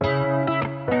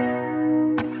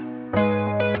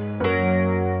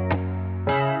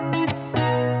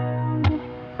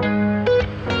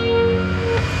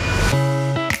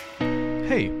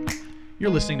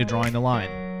listening to Drawing the Line.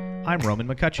 I'm Roman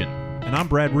McCutcheon. And I'm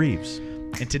Brad Reeves.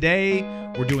 And today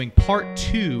we're doing part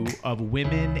 2 of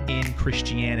Women in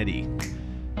Christianity.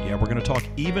 Yeah, we're going to talk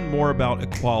even more about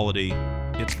equality.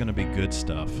 It's going to be good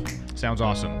stuff. Sounds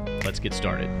awesome. Let's get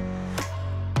started.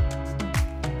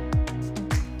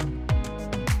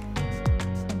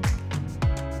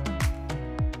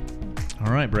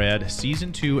 All right, Brad.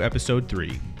 Season 2, Episode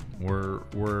 3.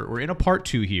 We're in a part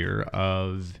 2 here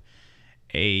of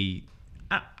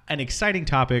an exciting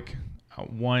topic.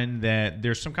 One that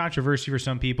there's some controversy for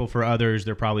some people. For others,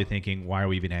 they're probably thinking, why are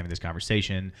we even having this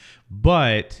conversation?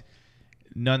 But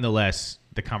nonetheless,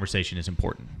 the conversation is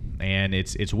important. And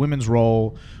it's women's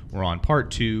role. We're on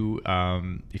part 2.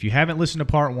 If you haven't listened to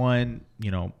part 1,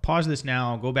 pause this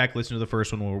now. Go back, listen to the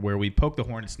first one where we poke the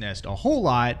hornet's nest a whole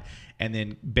lot and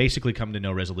then basically come to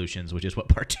no resolutions, which is what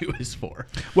part 2 is for.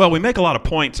 Well, we make a lot of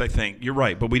points, I think. You're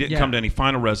right, but we didn't come to any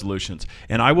final resolutions.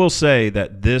 And I will say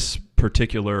that this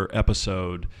particular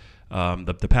episode,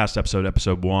 the past episode,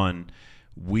 episode 1,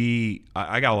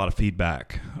 I got a lot of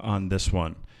feedback on this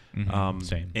one.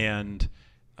 Same. And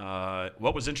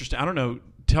what was interesting, I don't know,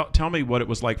 tell me what it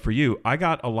was like for you. I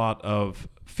got a lot of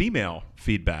female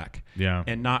feedback. Yeah.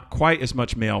 And not quite as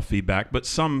much male feedback, but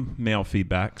some male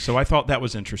feedback. So I thought that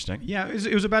was interesting. Yeah,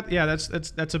 it was about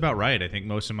that's about right. I think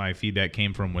most of my feedback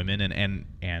came from women,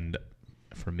 and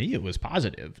for me it was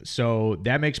positive. So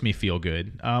that makes me feel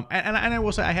good. And I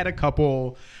will say I had a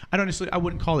couple. I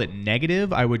wouldn't call it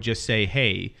negative. I would just say,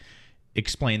 hey,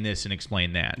 explain this and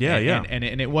explain that. Yeah.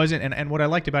 And it wasn't, and what I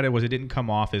liked about it was it didn't come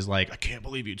off as like, I can't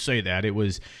believe you'd say that. It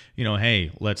was,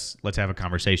 hey, let's have a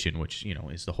conversation, which,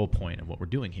 is the whole point of what we're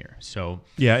doing here. So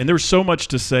yeah, and there was so much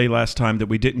to say last time that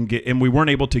we didn't get, and we weren't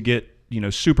able to get,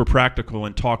 super practical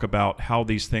and talk about how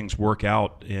these things work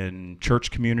out in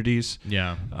church communities.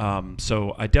 Yeah.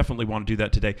 So I definitely want to do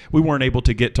that today. We weren't able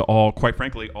to get to quite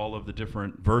frankly, all of the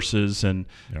different verses and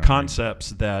concepts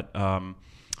that,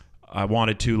 I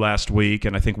wanted to last week,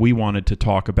 and I think we wanted to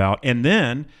talk about. And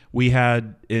then we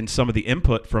had, in some of the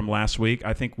input from last week,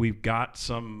 I think we've got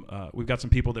some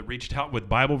people that reached out with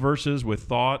Bible verses, with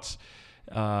thoughts.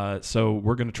 So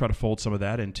we're going to try to fold some of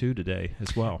that into today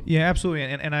as well. Yeah, absolutely.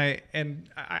 And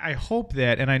I hope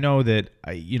that, and I know that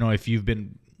if you've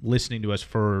been listening to us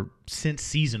since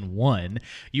season 1,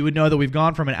 you would know that we've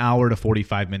gone from an hour to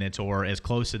 45 minutes or as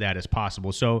close to that as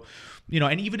possible. So,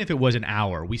 and even if it was an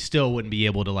hour, we still wouldn't be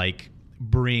able to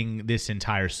bring this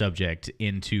entire subject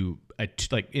into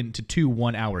into 2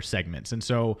 1-hour segments. And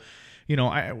so,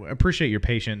 I appreciate your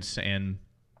patience and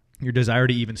your desire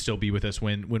to even still be with us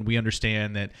when we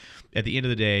understand that at the end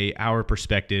of the day, our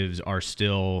perspectives are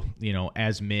still,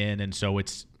 as men. And so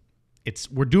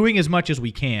we're doing as much as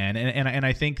we can, and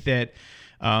I think that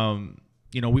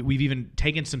we've even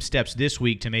taken some steps this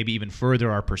week to maybe even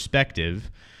further our perspective,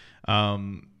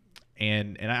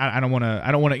 and I don't want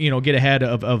to get ahead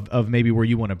of maybe where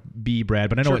you want to be,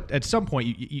 Brad. But I know at some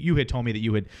point you had told me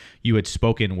that you had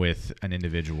spoken with an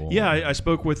individual. Yeah, I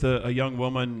spoke with a young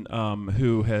woman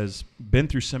who has been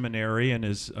through seminary and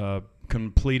is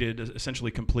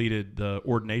essentially completed the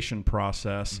ordination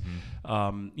process,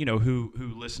 who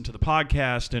listened to the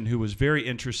podcast and who was very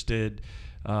interested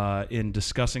in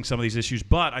discussing some of these issues.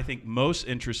 But I think most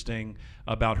interesting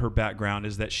about her background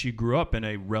is that she grew up in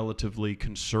a relatively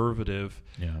conservative,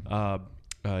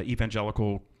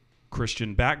 evangelical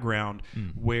Christian background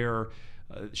where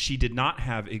she did not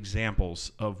have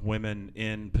examples of women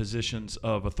in positions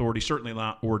of authority, certainly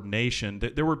not ordination.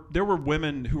 There were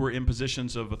women who were in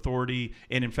positions of authority,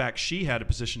 and in fact, she had a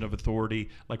position of authority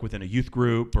like within a youth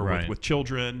group or with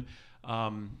children.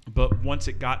 But once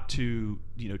it got to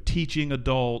teaching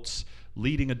adults,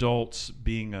 leading adults,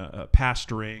 being a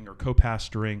pastoring or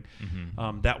co-pastoring,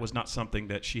 that was not something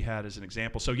that she had as an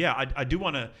example. So yeah, I do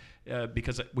want to,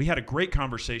 because we had a great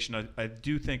conversation, I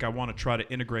do think I want to try to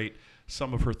integrate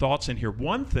some of her thoughts in here.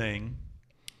 One thing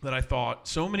that I thought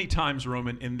so many times,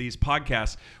 Roman, in these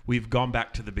podcasts, we've gone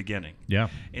back to the beginning. Yeah.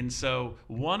 And so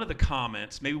one of the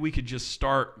comments, maybe we could just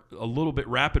start a little bit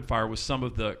rapid fire with some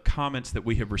of the comments that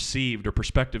we have received or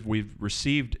perspective we've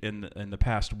received in the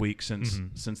past week since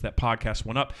that podcast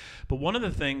went up. But one of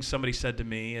the things somebody said to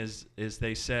me is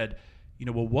they said,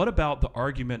 well, what about the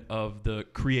argument of the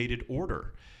created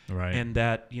order? Right. And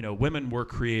that, women were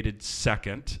created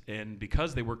second. And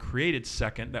because they were created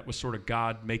second, that was sort of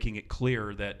God making it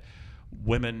clear that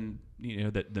women,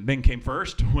 that the men came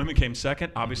first, women came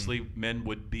second. Obviously, men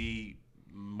would be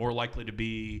more likely to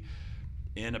be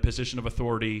in a position of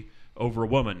authority over a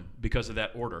woman because of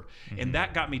that order. And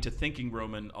that got me to thinking,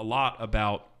 Roman, a lot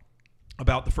about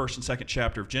about the first and second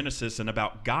chapter of Genesis and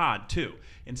about God too.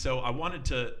 And so I wanted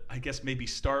to, I guess, maybe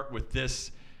start with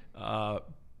this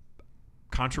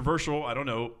controversial, I don't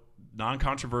know,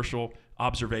 non-controversial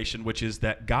observation, which is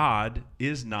that God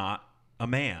is not a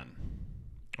man.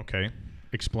 Okay.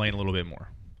 Explain a little bit more.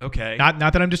 Okay. Not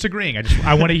that I'm disagreeing.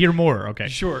 I want to hear more. Okay.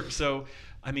 Sure. So,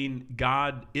 I mean,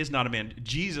 God is not a man.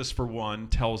 Jesus, for one,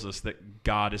 tells us that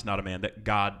God is not a man, that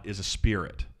God is a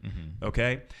spirit. Mm-hmm.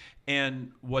 Okay?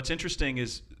 And what's interesting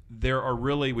is there are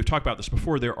really, we've talked about this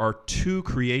before, there are two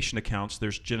creation accounts.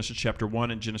 There's Genesis chapter 1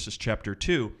 and Genesis chapter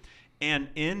 2. And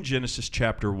in Genesis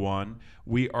chapter 1,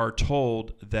 we are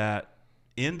told that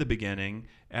in the beginning,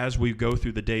 as we go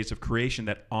through the days of creation,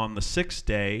 that on the sixth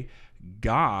day,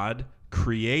 God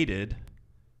created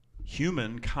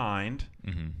humankind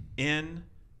in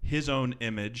his own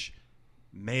image,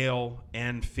 male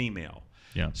and female.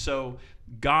 Yeah. So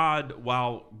God,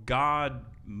 while God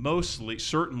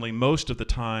certainly most of the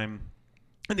time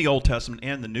in the Old Testament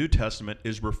and the New Testament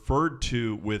is referred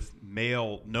to with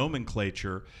male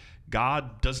nomenclature,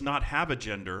 God does not have a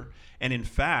gender. And in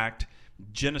fact,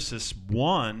 Genesis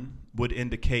 1 would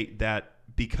indicate that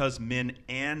because men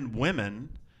and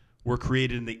women were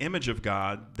created in the image of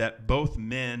God, that both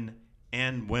men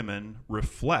and women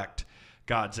reflect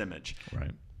God's image.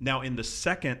 Right. Now, in the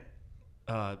second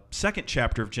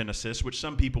chapter of Genesis, which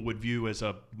some people would view as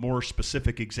a more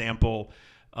specific example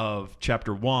of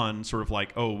chapter 1, sort of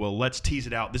like, oh, well, let's tease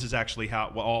it out. This is actually how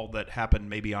all that happened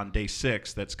maybe on day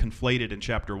 6 that's conflated in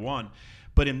chapter 1.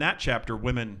 But in that chapter,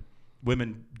 women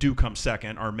do come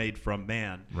second, are made from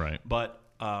man. Right. But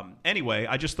anyway,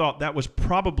 I just thought that was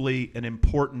probably an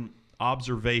important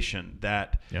observation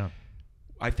that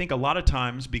I think a lot of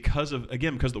times because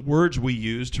the words we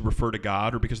use to refer to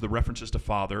God or because of the references to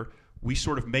Father, we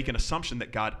sort of make an assumption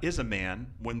that God is a man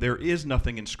when there is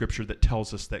nothing in Scripture that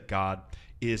tells us that God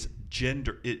is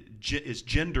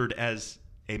gendered as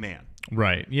a man.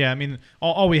 Right. Yeah. I mean,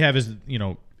 all we have is,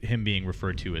 him being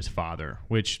referred to as Father,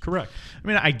 which correct. I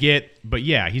mean, I get, but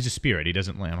yeah, he's a spirit. He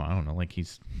doesn't, I don't know, like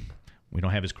we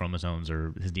don't have his chromosomes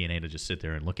or his DNA to just sit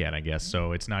there and look at, I guess.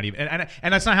 So it's not even, and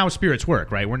that's not how spirits work,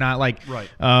 right? We're not like, right.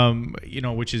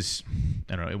 Which is,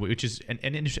 I don't know, which is an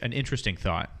interesting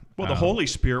thought. Well, the Holy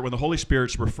Spirit, when the Holy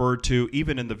Spirit's referred to,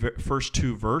 even in the first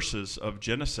 2 verses of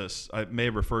Genesis, I may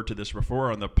have referred to this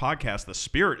before on the podcast, the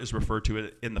Spirit is referred to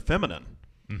in the feminine.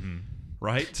 Mm-hmm.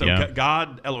 Right? So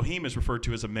God, Elohim, is referred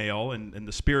to as a male, and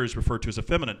the Spirit is referred to as a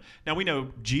feminine. Now, we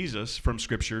know Jesus from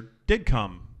Scripture did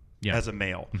come as a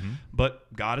male, but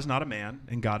God is not a man,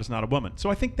 and God is not a woman.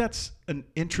 So I think that's an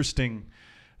interesting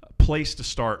place to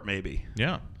start, maybe.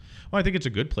 Yeah. Well, I think it's a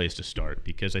good place to start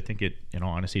because I think it,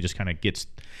 honestly, just kind of gets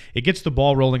the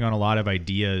ball rolling on a lot of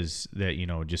ideas that,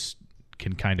 just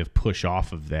can kind of push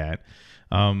off of that.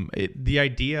 The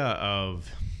idea of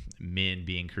men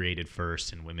being created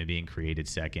first and women being created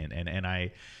second, and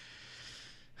I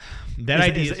that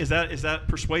idea is that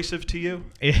persuasive to you?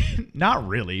 Not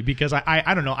really, because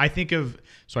I don't know. I think of,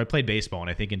 so I played baseball, and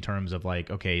I think in terms of like,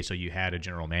 okay, so you had a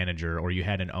general manager or you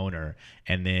had an owner,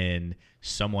 and then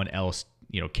someone else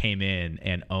came in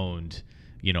and owned,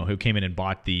 who came in and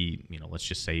bought the, let's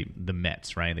just say the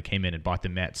Mets, right? They came in and bought the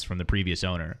Mets from the previous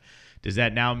owner. Does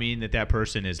that now mean that that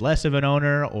person is less of an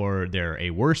owner, or they're a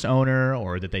worse owner,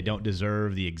 or that they don't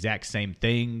deserve the exact same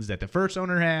things that the first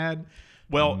owner had?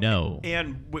 Well, no.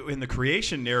 And in the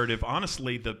creation narrative,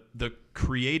 honestly, the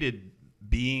created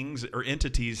beings or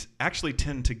entities actually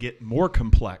tend to get more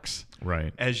complex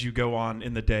as you go on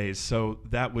in the days. So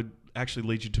that would actually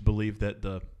lead you to believe that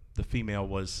the female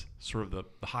was sort of the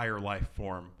higher life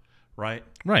form, right?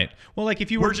 Right. Well, like if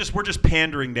you were we're just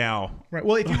pandering now. Right.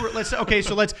 Well, if you were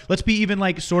let's be even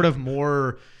like sort of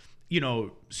more,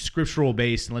 scriptural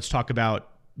based, and let's talk about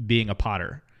being a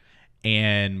potter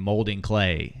and molding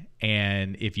clay.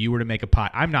 And if you were to make a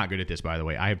pot, I'm not good at this, by the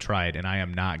way. I have tried, and I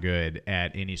am not good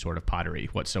at any sort of pottery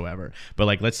whatsoever. But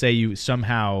like, let's say you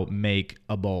somehow make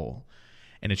a bowl,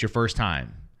 and it's your first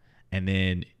time. And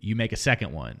then you make a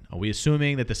second one. Are we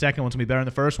assuming that the second one's going to be better than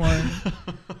the first one?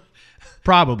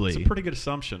 Probably. It's a pretty good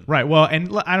assumption. Right. Well, and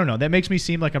I don't know. That makes me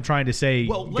seem like I'm trying to say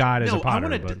God is a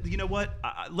potter. You know what?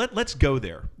 Let's go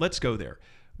there. Let's go there.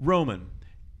 Roman,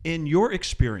 in your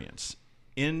experience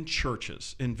in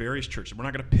churches, in various churches, we're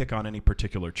not going to pick on any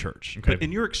particular church, okay, but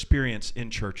in your experience in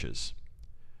churches,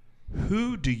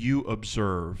 who do you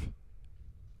observe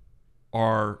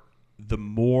are the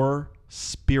more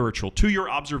spiritual, to your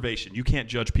observation? You can't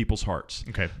judge people's hearts.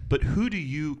 Okay. But who do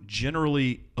you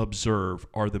generally observe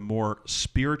are the more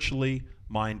spiritually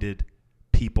minded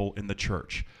people in the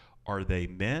church? Are they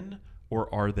men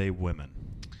or are they women?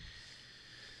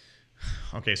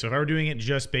 Okay, so if I were doing it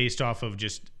just based off of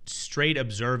just straight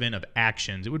observant of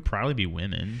actions, it would probably be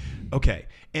women. Okay.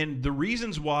 And the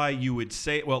reasons why you would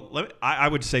say, well, I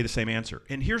would say the same answer.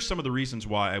 And here's some of the reasons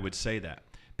why I would say that.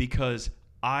 Because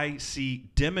I see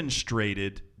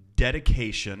demonstrated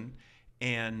dedication,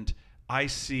 and I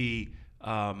see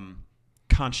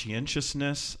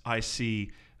conscientiousness. I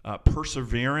see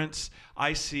perseverance.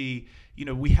 I see,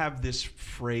 we have this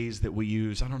phrase that we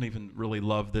use. I don't even really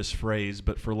love this phrase,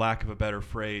 but for lack of a better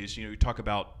phrase, you talk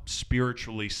about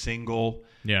spiritually single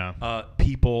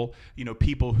people,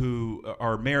 people who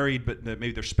are married, but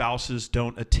maybe their spouses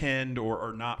don't attend or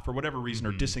are not, for whatever reason,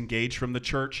 are disengaged from the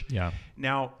church. Yeah.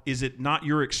 Now, is it not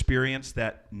your experience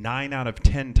that 9 out of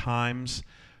 10 times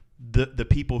the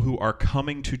people who are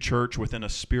coming to church within a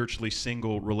spiritually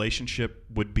single relationship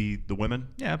would be the women?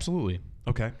 Yeah, absolutely.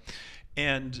 Okay.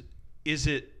 And is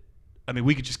it,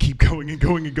 we could just keep going and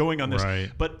going and going on this.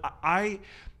 Right. But I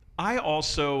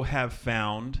also have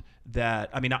found that,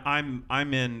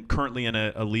 I'm currently in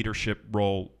a leadership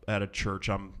role at a church.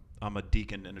 I'm a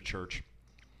deacon in a church,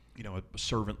 a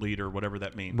servant leader, whatever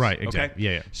that means. Right, exactly.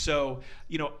 Okay? Yeah. So,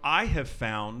 I have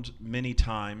found many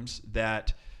times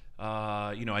that,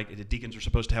 deacons are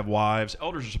supposed to have wives,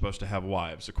 elders are supposed to have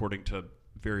wives, according to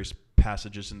various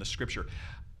passages in the scripture.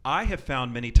 I have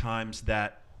found many times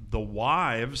that the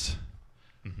wives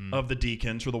of the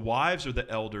deacons or the wives of the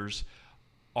elders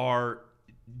are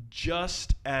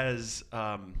just as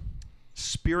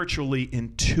spiritually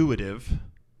intuitive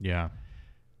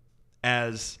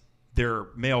as their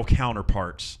male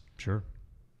counterparts. Sure.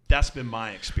 That's been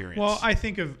my experience. Well, I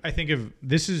think of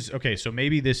this is okay. So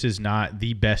maybe this is not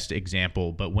the best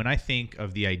example, but when I think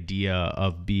of the idea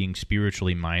of being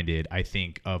spiritually minded, I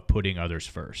think of putting others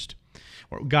first,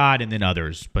 or God and then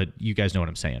others. But you guys know what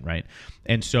I'm saying, right?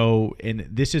 And so,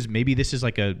 this is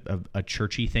like a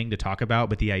churchy thing to talk about,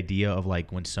 but the idea of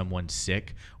like when someone's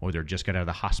sick or they're just got out of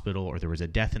the hospital or there was a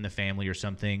death in the family or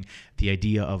something, the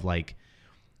idea of like,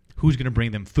 who's going to bring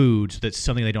them food so that's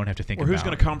something they don't have to think about. Or who's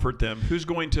going to comfort them? Who's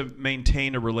going to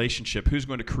maintain a relationship? Who's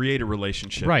going to create a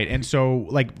relationship? Right. And so,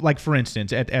 like for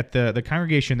instance, at the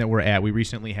congregation that we're at, we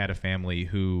recently had a family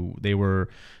who they were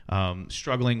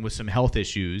struggling with some health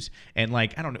issues. And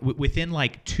like, I don't know, within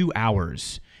like 2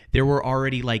 hours, there were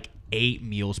already like 8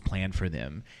 meals planned for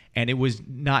them. And it was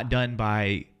not done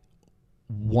by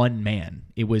one man.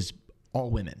 It was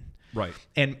all women. Right.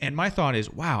 And my thought is,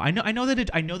 wow, I know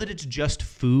that it's just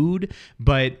food,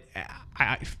 but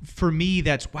for me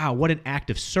that's wow, what an act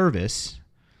of service.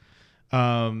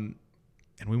 And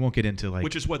we won't get into like,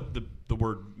 which is what the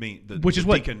word means. Which is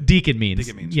what deacon means.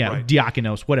 Deacon means. Yeah, right.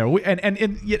 Diakonos, whatever.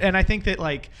 And I think that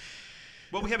like,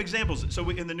 well, we have examples. So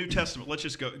in the New Testament, let's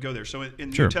just go there. So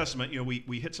in the Sure. New Testament,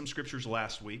 we hit some scriptures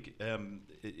last week.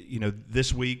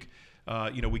 This week,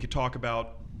 we could talk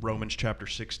about Romans chapter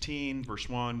 16, verse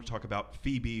 1. Talk about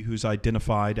Phoebe, who's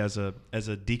identified as a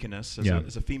deaconess,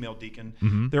 as a female deacon.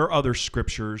 Mm-hmm. There are other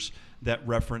scriptures that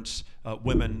reference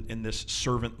women in this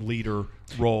servant leader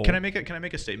role. Can I make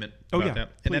a statement about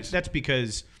that? And please. that's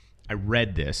because I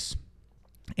read this,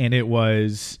 and it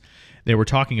was they were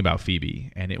talking about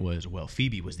Phoebe, and it was, well,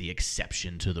 Phoebe was the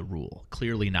exception to the rule,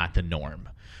 clearly not the norm.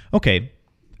 Okay,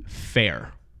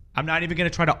 fair. I'm not even going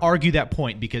to try to argue that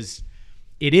point because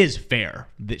it is fair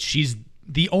that she's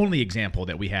the only example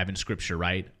that we have in Scripture,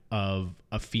 right, of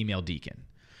a female deacon.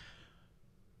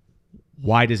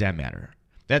 Why does that matter?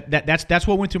 That's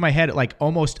what went through my head like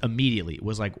almost immediately. It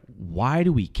was like, why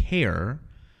do we care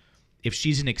if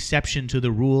she's an exception to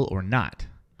the rule or not?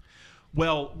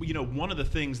 Well, one of the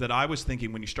things that I was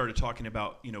thinking when you started talking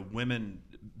about, women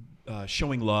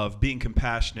showing love, being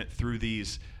compassionate through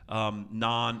these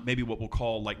maybe what we'll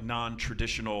call like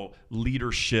non-traditional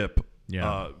leadership,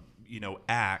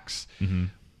 acts. Mm-hmm.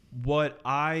 What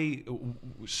I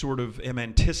sort of am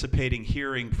anticipating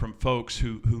hearing from folks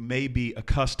who may be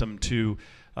accustomed to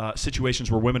situations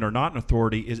where women are not in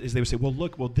authority is they would say,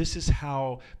 well, this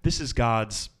is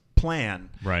God's plan.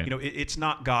 Right. It's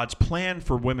not God's plan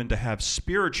for women to have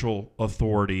spiritual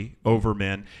authority over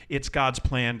men. It's God's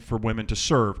plan for women to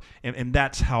serve, and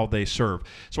that's how they serve.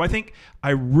 So I think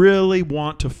I really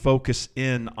want to focus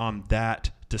in on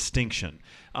that distinction.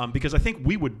 Because I think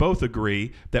we would both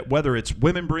agree that whether it's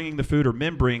women bringing the food or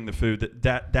men bringing the food,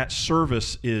 that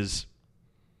service is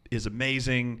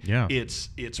amazing. Yeah. It's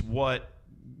what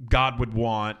God would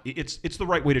want. It's the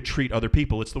right way to treat other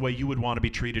people. It's the way you would want to be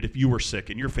treated if you were sick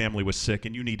and your family was sick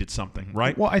and you needed something,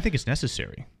 right? Well, I think it's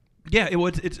necessary. Yeah,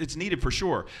 it's needed for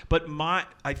sure. But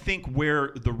I think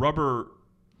where the rubber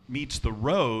meets the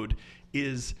road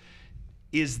is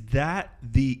that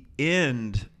the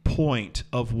end point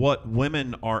of what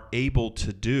women are able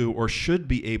to do or should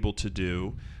be able to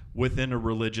do within a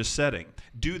religious setting.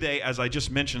 Do they, as I just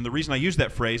mentioned, the reason I use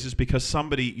that phrase is because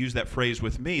somebody used that phrase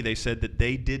with me. They said that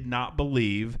they did not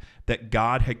believe that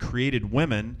God had created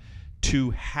women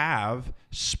to have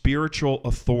spiritual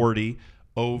authority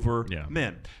over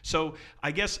men. So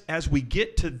I guess as we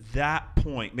get to that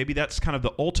point, maybe that's kind of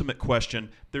the ultimate question.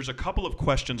 There's a couple of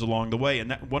questions along the way,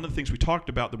 and that one of the things we talked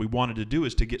about that we wanted to do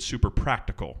is to get super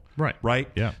practical. Right?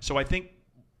 Yeah. So I think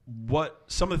what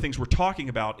some of the things we're talking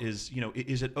about is,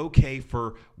 is it okay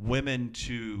for women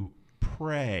to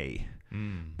pray?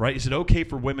 Right? Is it okay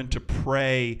for women to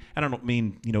pray? And I don't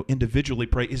mean, individually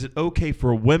pray. Is it okay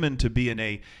for women to be in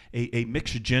a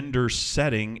mixed gender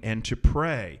setting and to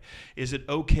pray? Is it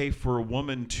okay for a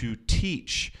woman to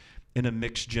teach in a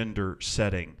mixed gender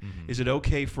setting? Is it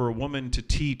okay for a woman to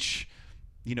teach,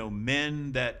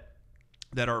 men that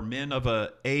are men of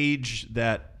a age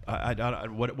that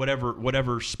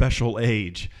whatever special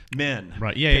age, men.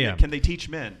 Right. Yeah. Can they teach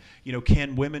men?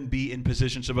 Can women be in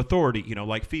positions of authority?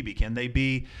 Like Phoebe. Can they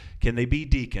be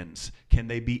deacons? Can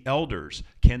they be elders?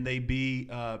 Can they be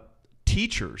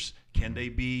teachers? Can they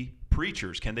be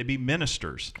preachers? Can they be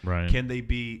ministers? Right. Can they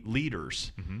be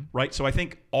leaders? Right. So I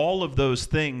think all of those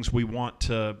things we want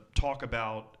to talk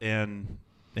about and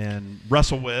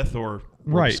wrestle with or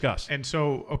discuss. And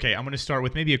so, okay, I'm going to start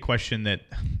with maybe a question that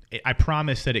I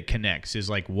promise that it connects, is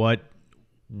like, what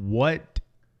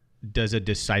does a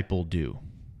disciple do?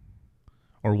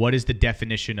 Or what is the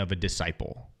definition of a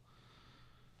disciple?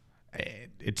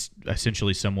 It's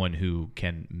essentially someone who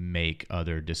can make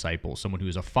other disciples, someone who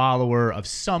is a follower of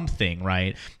something,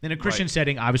 right? In a Christian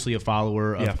setting, obviously a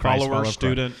follower of Christ, follower,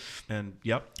 student, and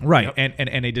right. Yep.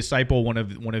 And a disciple, one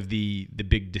of the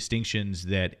big distinctions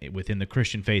that within the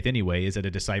Christian faith anyway is that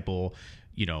a disciple,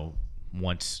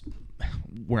 once,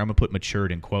 where I'm gonna put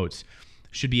matured in quotes,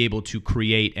 should be able to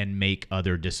create and make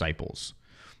other disciples.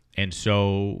 And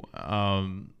so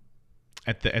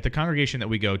at the congregation that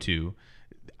we go to,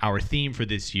 our theme for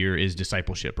this year is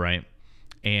discipleship, right?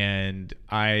 And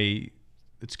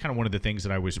it's kind of one of the things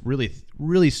that I was really,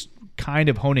 really kind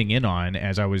of honing in on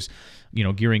as I was,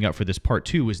 gearing up for this part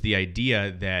 2, was the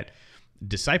idea that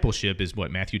discipleship is what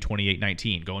Matthew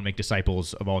 28:19, go and make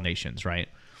disciples of all nations, right?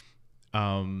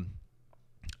 What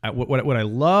I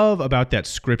love about that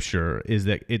scripture is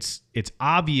that it's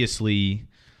obviously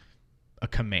a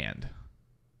command.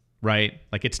 Right?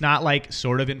 Like, it's not like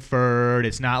sort of inferred.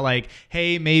 It's not like,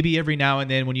 hey, maybe every now and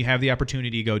then when you have the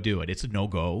opportunity, go do it. It's a no,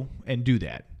 go and do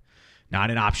that. Not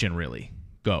an option, really.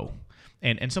 Go.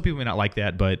 And some people may not like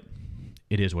that, but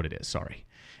it is what it is. Sorry.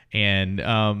 And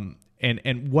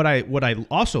what I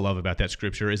also love about that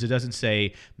scripture is it doesn't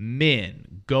say,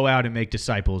 men, go out and make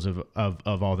disciples of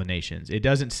all the nations. It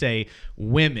doesn't say,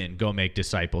 women, go make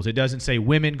disciples. It doesn't say,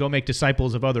 women, go make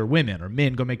disciples of other women, or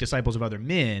men, go make disciples of other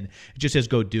men. It just says,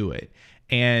 go do it.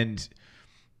 And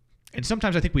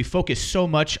sometimes I think we focus so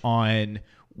much on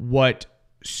what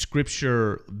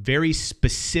Scripture very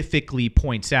specifically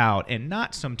points out, and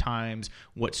not sometimes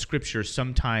what Scripture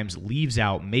sometimes leaves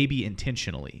out, maybe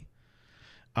intentionally.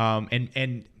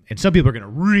 And some people are going to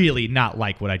really not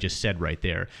like what I just said right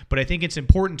there. But I think it's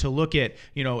important to look at,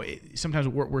 sometimes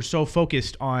we're so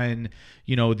focused on,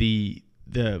 the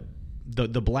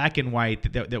black and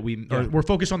white that we, or we're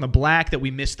focused on the black that we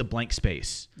miss the blank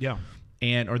space. Yeah.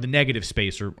 Or the negative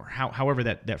space, or however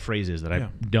that phrase is that I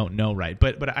don't know right.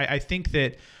 But I think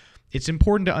that it's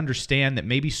important to understand that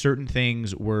maybe certain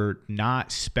things were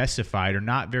not specified or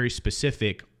not very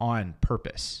specific on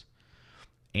purpose.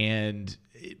 And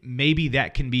maybe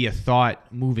that can be a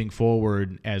thought moving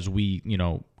forward as we,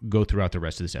 go throughout the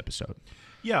rest of this episode.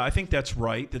 Yeah, I think that's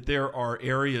right, that there are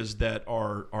areas that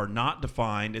are not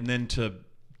defined, and then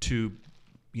to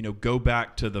go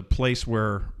back to the place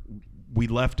where we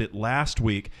left it last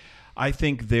week, I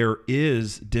think there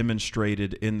is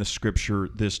demonstrated in the Scripture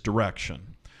this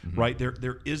direction, right?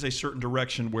 There is a certain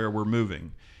direction where we're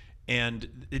moving.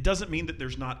 And it doesn't mean that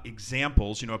there's not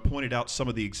examples. I pointed out some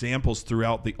of the examples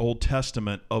throughout the Old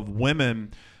Testament of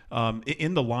women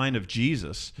in the line of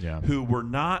Jesus who were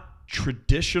not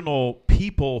traditional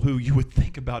people who you would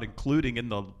think about including in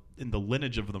the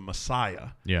lineage of the Messiah.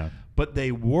 Yeah. But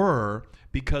they were,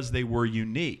 because they were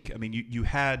unique. I mean, you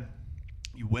had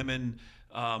women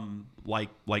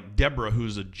like Deborah,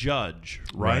 who's a judge,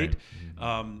 right?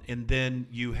 And then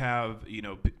you have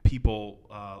people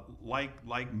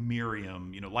like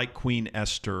Miriam, like Queen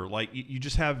Esther, like you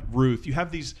just have Ruth. You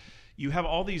have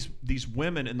all these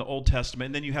women in the Old Testament,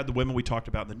 and then you have the women we talked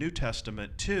about in the New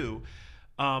Testament too.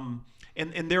 And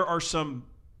there are some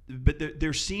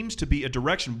there seems to be a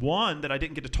direction, one that I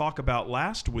didn't get to talk about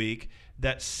last week,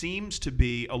 that seems to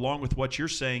be, along with what you're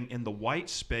saying, in the white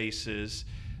spaces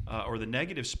or the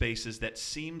negative spaces, that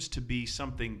seems to be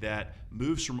something that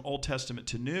moves from Old Testament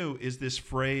to New, is this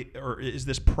phrase, or is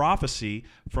this prophecy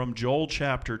from Joel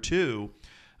chapter 2,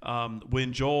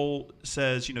 when Joel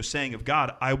says, saying of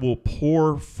God, I will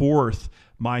pour forth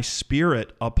my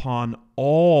Spirit upon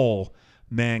all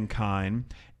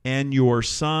mankind, and your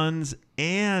sons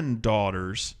and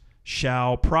daughters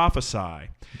shall prophesy.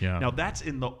 Yeah. Now that's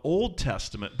in the Old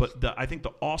Testament, but I think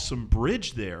the awesome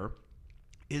bridge there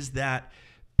is that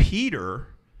Peter,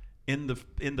 in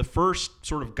the first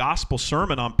sort of gospel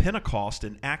sermon on Pentecost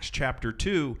in Acts chapter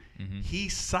 2, he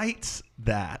cites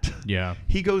that. Yeah.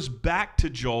 He goes back to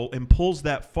Joel and pulls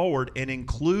that forward and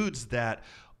includes that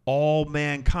all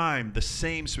mankind, the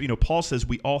same, Paul says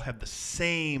we all have the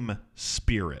same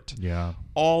Spirit. Yeah.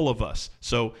 All of us.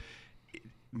 So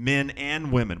men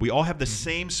and women, we all have the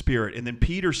same Spirit. And then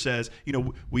Peter says,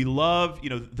 we love,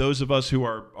 those of us who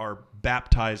are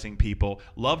baptizing people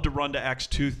love to run to Acts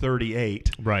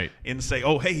 2:38, right, and say,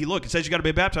 oh, hey, look, it says you got to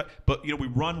be baptized. But we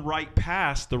run right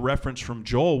past the reference from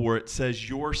Joel where it says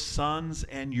your sons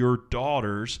and your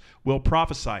daughters will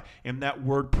prophesy. And that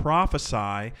word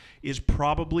prophesy is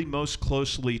probably most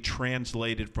closely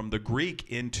translated from the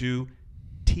Greek into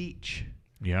teach.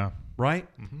 Yeah. Right?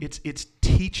 It's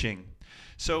teaching.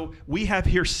 So we have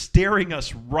here staring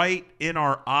us right in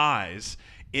our eyes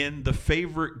in the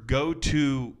favorite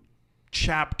go-to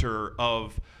chapter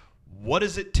of what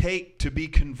does it take to be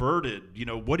converted?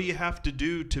 What do you have to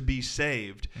do to be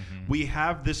saved? We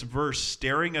have this verse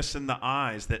staring us in the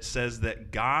eyes that says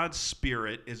that God's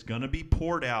Spirit is going to be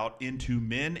poured out into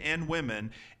men and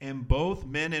women, and both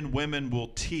men and women will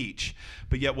teach.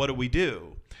 But yet what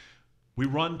do? We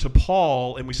run to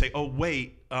Paul and we say, oh,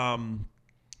 wait,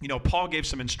 Paul gave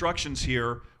some instructions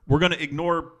here. We're going to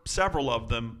ignore several of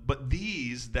them, but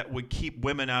these that would keep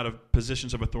women out of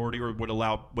positions of authority or would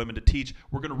allow women to teach,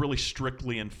 we're going to really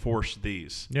strictly enforce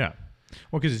these. Yeah.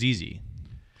 Well, because it's easy.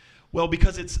 Well,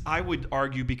 I would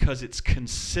argue because it's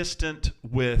consistent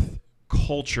with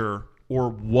culture, or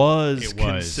was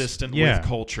consistent with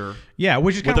culture. Yeah,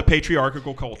 which is with a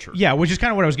patriarchal culture. Yeah, which is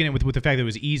kind of what I was getting with the fact that it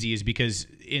was easy, is because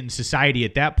in society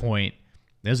at that point,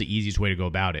 that was the easiest way to go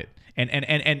about it. And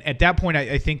at that point,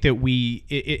 I think that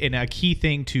and a key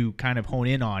thing to kind of hone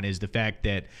in on is the fact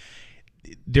that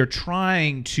they're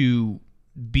trying to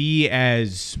be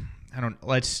as,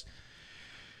 let's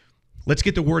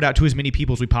get the word out to as many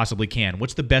people as we possibly can.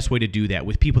 What's the best way to do that?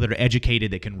 With people that are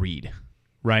educated that can read,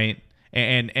 right?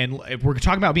 And if we're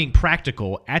talking about being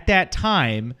practical, at that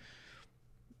time,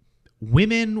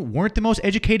 women weren't the most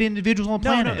educated individuals on the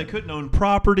planet. No, they couldn't own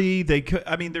property. They could.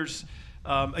 There's.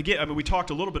 We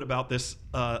talked a little bit about this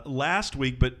last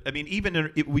week, but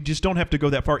we just don't have to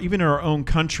go that far. Even in our own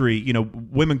country,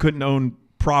 women couldn't own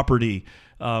property.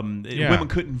 Women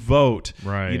couldn't vote.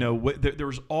 Right. There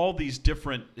was all these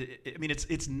different.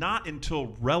 It's not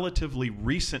until relatively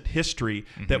recent history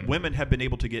that women have been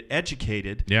able to get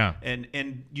educated. Yeah.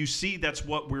 And you see, that's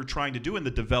what we're trying to do in the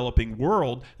developing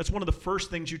world. That's one of the first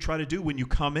things you try to do when you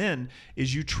come in,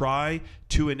 is you try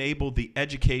to enable the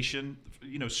education.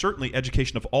 Certainly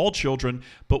education of all children,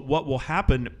 but what will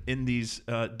happen in these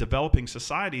developing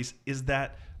societies is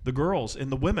that the girls and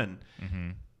the women,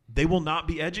 they will not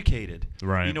be educated.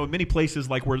 Right. In many places,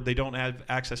 like where they don't have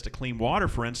access to clean water,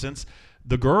 for instance,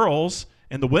 the girls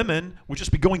and the women would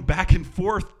just be going back and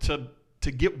forth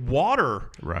to get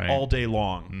water all day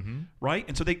long, right?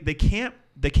 And so they can't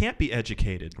be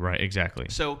educated. Right, exactly.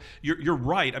 So you're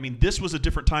right. This was a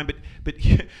different time, but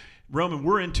Roman,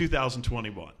 we're in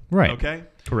 2021. Right. Okay?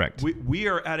 Correct. We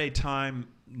are at a time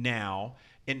now,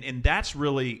 and that's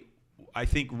really, I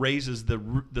think, raises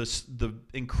the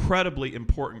incredibly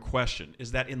important question,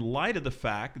 is that in light of the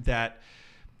fact that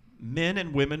men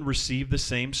and women receive the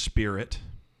same Spirit,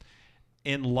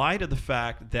 in light of the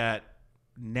fact that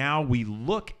now we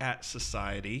look at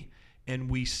society and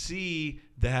we see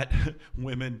that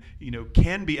women,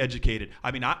 can be educated.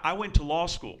 I went to law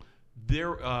school.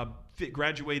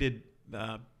 Graduated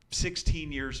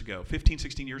 16 years ago.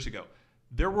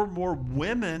 There were more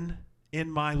women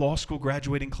in my law school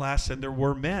graduating class than there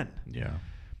were men. Yeah.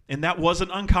 And that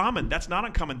wasn't uncommon. That's not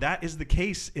uncommon. That is the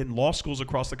case in law schools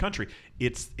across the country.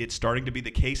 It's starting to be the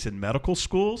case in medical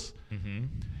schools.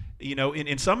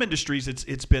 In some industries,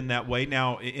 it's been that way.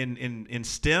 Now, in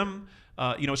STEM,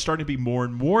 it's starting to be more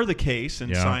and more the case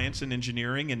in science and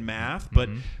engineering and math. But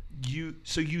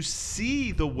you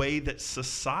see the way that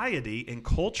society and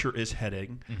culture is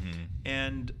heading,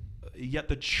 and yet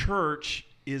the church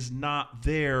is not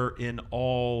there in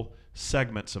all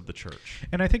segments of the church.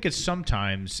 And I think it's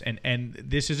sometimes, and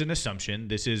this is an assumption,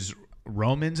 this is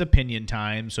Roman's opinion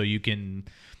time, so you can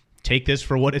take this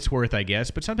for what it's worth, I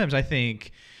guess. But sometimes I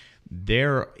think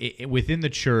within the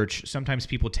church, sometimes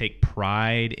people take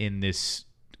pride in this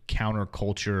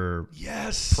counterculture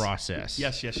process.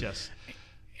 Yes.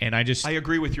 And I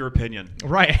agree with your opinion.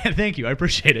 Right. Thank you. I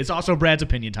appreciate it. It's also Brad's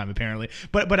opinion time, apparently.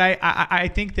 But I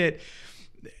think that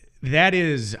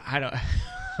is, I don't.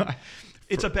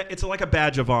 It's like a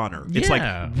badge of honor. It's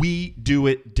like we do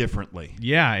it differently.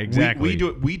 Yeah, exactly. We do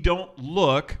it. We don't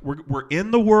look. We're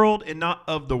in the world and not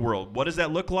of the world. What does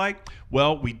that look like?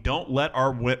 Well, we don't let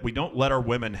our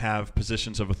women have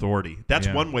positions of authority. That's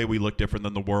one way we look different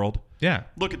than the world. Yeah.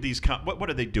 Look at these. What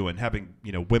are they doing? Having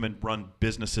women run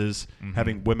businesses,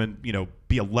 having women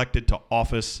be elected to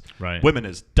office. Right. Women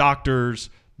as doctors,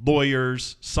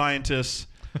 lawyers, scientists.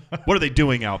 What are they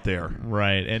doing out there?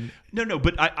 Right. And no,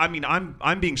 but I mean,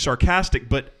 I'm being sarcastic,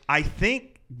 but I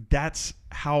think that's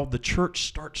how the church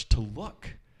starts to look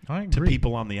to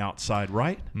people on the outside,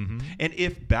 right? Mm-hmm. And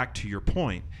if, back to your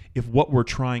point, if what we're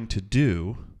trying to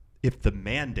do, if the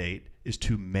mandate is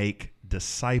to make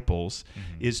disciples,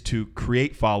 is to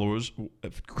create followers,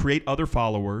 create other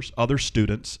followers, other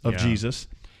students of Jesus,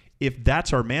 if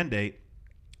that's our mandate,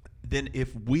 then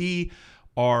if we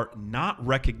are not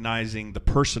recognizing the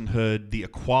personhood, the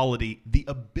equality, the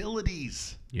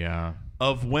abilities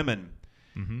of women,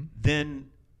 then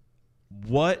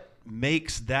what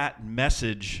makes that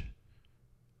message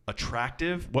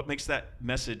attractive? What makes that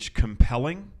message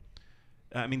compelling?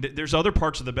 I mean, there's other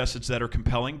parts of the message that are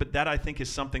compelling, but that I think is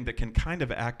something that can kind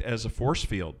of act as a force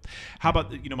field. How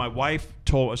about, my wife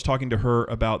I was talking to her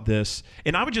about this,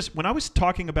 and when I was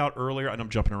talking about earlier, and I'm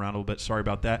jumping around a little bit, sorry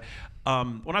about that.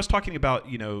 When I was talking about,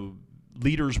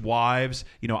 leaders' wives,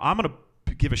 I'm going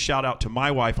to give a shout out to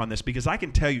my wife on this because I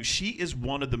can tell you she is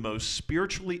one of the most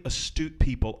spiritually astute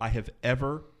people I have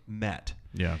ever met.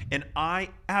 Yeah. And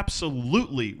I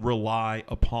absolutely rely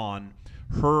upon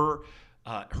her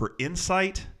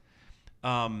insight,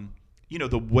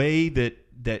 the way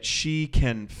that she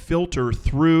can filter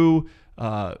through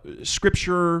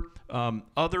scripture,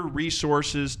 other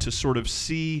resources to sort of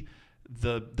see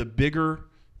the bigger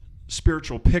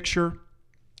spiritual picture.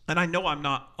 And I know I'm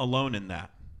not alone in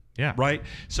that. Yeah. Right.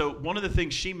 So one of the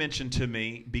things she mentioned to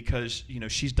me, because,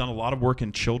 she's done a lot of work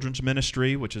in children's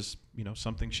ministry, which is,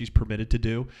 something she's permitted to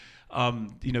do,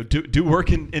 do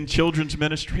work in children's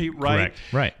ministry. Right. Correct.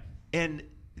 Right. And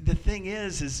the thing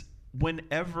is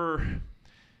whenever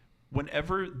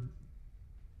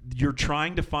you're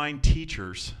trying to find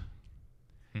teachers,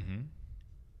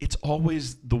 it's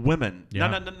always the women. Yeah.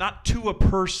 Not to a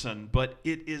person, but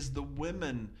it is the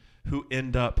women who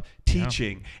end up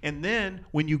teaching. Yeah. And then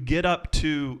when you get up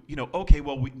to, okay,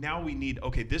 well, we need,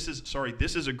 this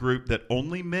is a group that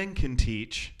only men can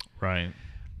teach. Right.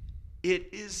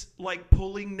 It is like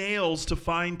pulling nails to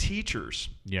find teachers.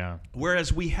 Yeah.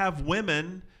 Whereas we have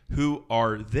women who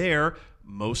are there.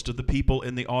 Most of the people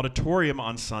in the auditorium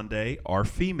on Sunday are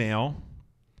female.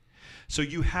 So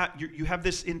you have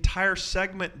this entire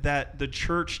segment that the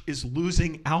church is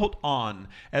losing out on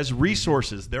as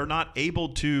resources. They're not able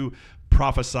to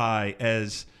prophesy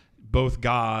as both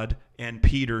God and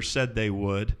Peter said they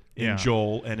would in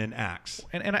Joel and in Acts.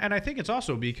 And I think it's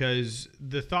also because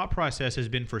the thought process has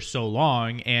been for so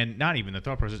long, and not even the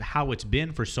thought process, how it's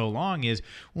been for so long is,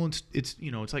 well, it's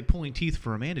like pulling teeth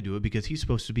for a man to do it because he's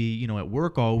supposed to be, at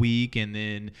work all week, and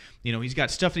then, he's got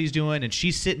stuff that he's doing, and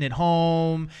she's sitting at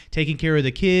home taking care of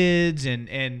the kids,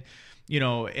 and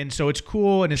so it's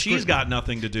cool, and she's got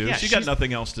nothing to do. Yeah, she's got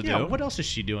nothing else to do. Yeah, what else is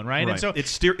she doing, right? Right. And so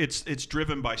it's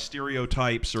driven by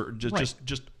stereotypes or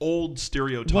just old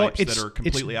stereotypes that are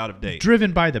completely out of date.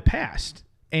 Driven by the past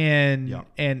and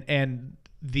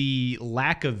the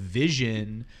lack of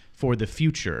vision for the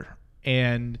future.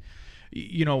 And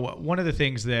one of the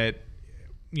things that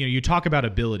you talk about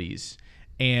abilities,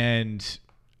 and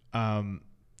I'm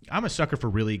a sucker for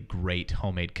really great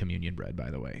homemade communion bread, by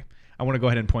the way. I want to go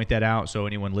ahead and point that out so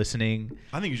anyone listening.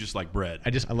 I think you just like bread.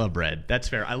 I love bread. That's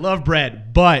fair. I love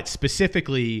bread, but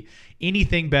specifically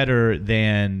anything better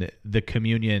than the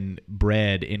communion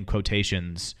bread in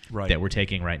quotations that we're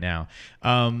taking right now.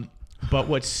 But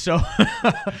what's so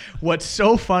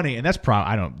funny, and that's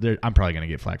I'm probably going to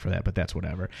get flack for that, but that's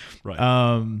whatever. Right.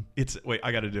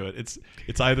 I got to do it.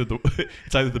 It's either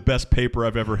the best paper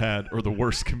I've ever had or the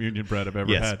worst communion bread I've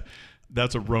ever had.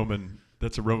 That's a Roman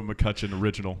McCutcheon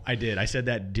original. I did. I said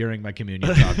that during my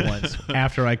communion talk once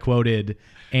after I quoted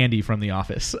Andy from The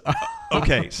Office.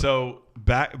 Okay, so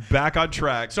Back on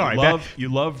track. Sorry, you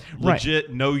love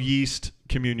legit no yeast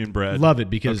communion bread. Love it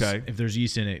because if there's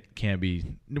yeast in it, can't be.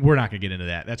 We're not gonna get into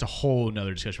that. That's a whole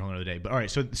nother discussion for another day. But all right,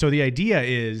 so the idea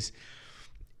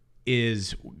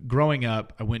is growing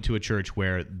up, I went to a church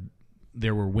where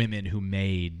there were women who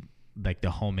made like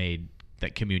the homemade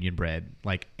that communion bread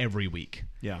like every week.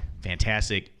 Yeah,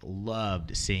 fantastic.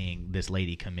 Loved seeing this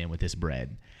lady come in with this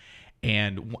bread.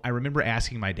 And I remember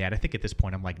asking my dad, I think at this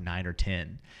point I'm like 9 or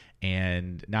 10,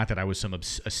 and not that I was some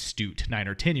astute 9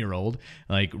 or 10-year-old,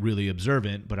 like really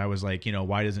observant, but I was like,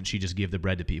 why doesn't she just give the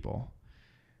bread to people?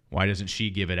 Why doesn't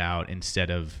she give it out instead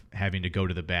of having to go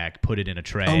to the back, put it in a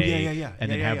tray,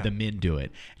 and then have the men do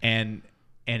it? And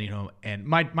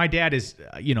my dad is,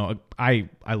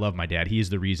 I love my dad. He's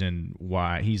the reason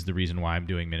why I'm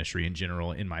doing ministry in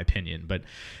general, in my opinion. But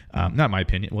not my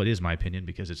opinion. Well, it is my opinion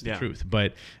because it's the truth.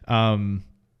 But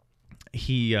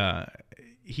he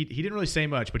didn't really say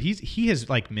much, but he has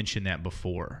like mentioned that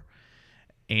before,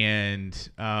 and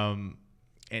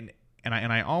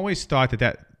I always thought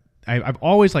that. I've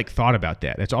always like thought about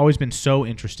that. That's always been so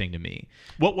interesting to me.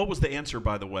 What was the answer,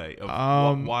 by the way,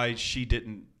 of why she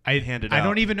didn't hand it out? I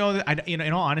don't even know that. In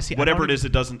all honesty, whatever it is,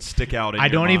 it doesn't stick out. I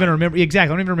don't even remember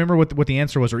exactly. I don't even remember what the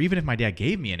answer was, or even if my dad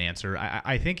gave me an answer.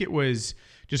 I think it was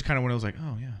just kind of when I was like,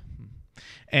 oh yeah,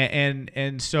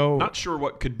 and so not sure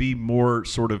what could be more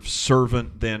sort of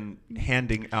servant than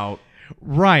handing out.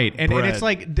 Right. And it's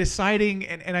like deciding,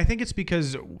 and I think it's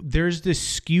because there's this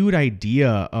skewed idea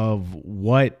of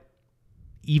what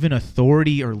even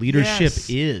authority or leadership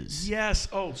is. Yes.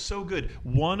 Oh, so good.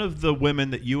 One of the women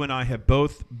that you and I have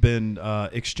both been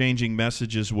exchanging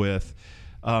messages with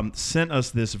sent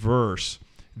us this verse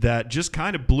that just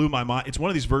kind of blew my mind. It's one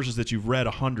of these verses that you've read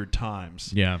 100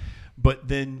 times. Yeah. But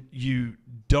then you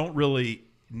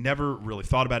never really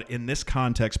thought about it in this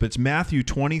context, but it's Matthew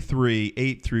 23,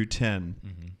 8 through 10.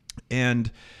 Mm-hmm.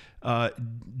 And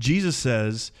Jesus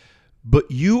says, "But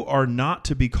you are not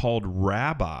to be called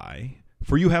rabbi,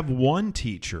 for you have one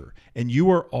teacher, and you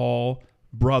are all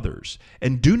brothers.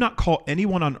 And do not call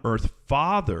anyone on earth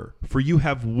Father, for you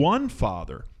have one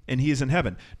Father, and he is in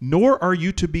heaven. Nor are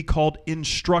you to be called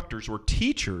instructors or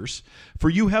teachers,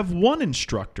 for you have one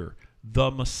instructor,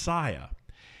 the Messiah."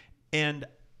 And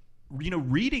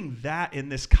reading that in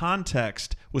this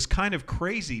context was kind of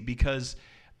crazy because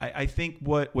I think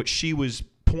what she was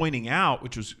pointing out,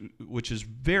 which is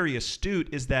very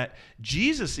astute, is that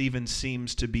Jesus even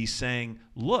seems to be saying,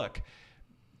 look,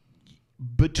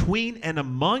 between and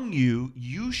among you,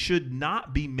 you should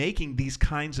not be making these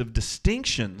kinds of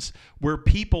distinctions where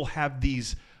people have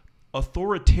these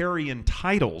authoritarian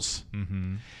titles.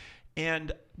 Mm-hmm.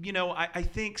 And, I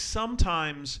think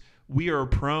sometimes we are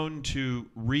prone to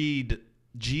read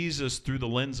Jesus through the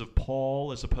lens of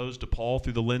Paul as opposed to Paul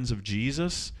through the lens of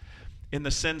Jesus, in the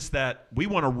sense that we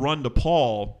want to run to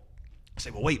Paul and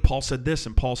say, well, wait, Paul said this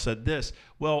and Paul said this.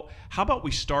 Well, how about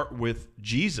we start with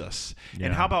Jesus? Yeah.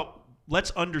 And how about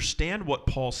let's understand what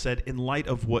Paul said in light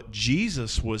of what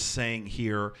Jesus was saying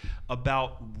here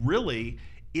about really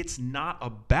it's not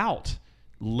about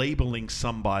labeling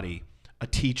somebody a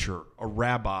teacher, a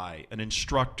rabbi, an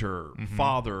instructor, mm-hmm.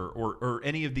 father, or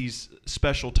any of these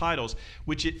special titles,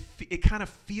 which it kind of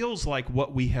feels like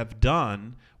what we have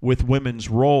done with women's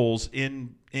roles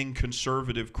in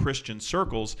conservative Christian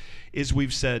circles is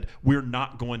we've said, we're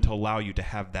not going to allow you to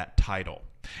have that title.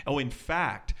 Oh, in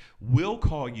fact, we'll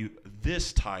call you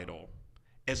this title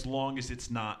as long as it's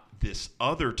not this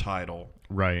other title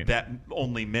that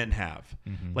only men have.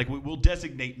 Mm-hmm. Like we'll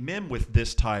designate men with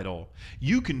this title.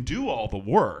 You can do all the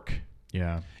work.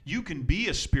 Yeah. You can be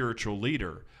a spiritual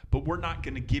leader, but we're not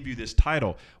going to give you this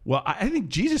title. Well, I think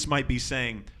Jesus might be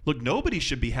saying, look, nobody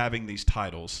should be having these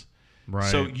titles. Right.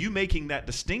 So you making that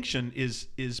distinction is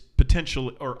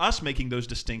potential, or us making those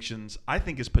distinctions, I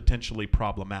think is potentially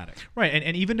problematic. Right,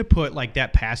 and even to put like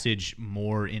that passage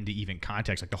more into even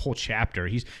context, like the whole chapter,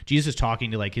 Jesus is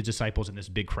talking to like his disciples in this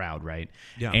big crowd, right?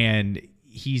 Yeah. And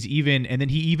then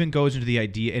he even goes into the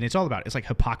idea, and it's like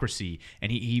hypocrisy,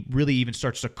 and he really even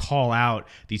starts to call out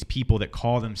these people that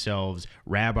call themselves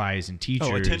rabbis and teachers.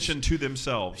 Oh, attention to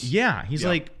themselves. Yeah, he's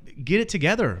like, get it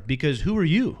together, because who are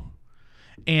you?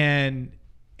 And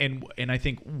I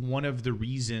think one of the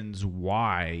reasons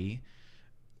why,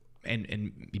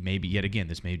 and maybe yet again,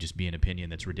 this may just be an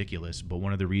opinion that's ridiculous, but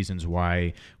one of the reasons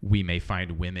why we may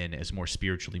find women as more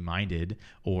spiritually minded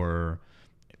or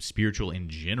spiritual in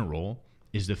general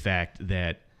is the fact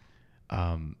that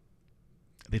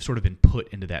they've sort of been put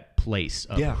into that place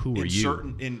of who are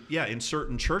you? In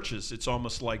certain churches, it's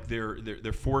almost like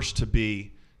they're forced to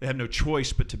be They have no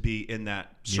choice but to be in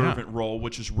that servant role,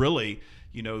 which is really,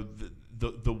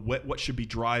 what should be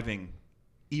driving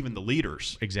even the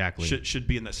leaders. Exactly. Should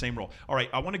be in that same role. All right,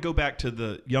 I want to go back to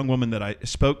the young woman that I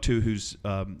spoke to who's,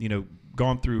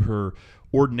 gone through her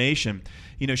ordination.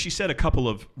 She said a couple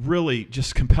of really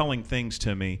just compelling things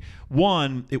to me.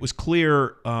 One, it was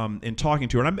clear in talking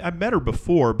to her, and I met her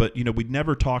before, but we'd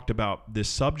never talked about this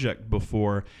subject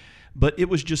before. But it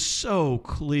was just so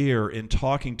clear in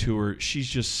talking to her. She's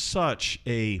just such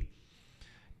a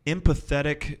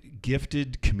empathetic,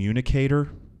 gifted communicator.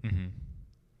 Mm-hmm.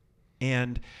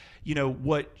 And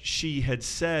what she had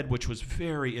said, which was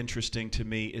very interesting to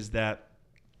me, is that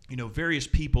various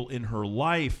people in her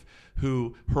life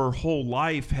who her whole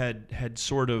life had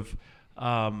sort of,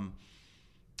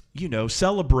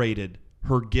 celebrated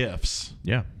her gifts.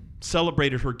 Yeah.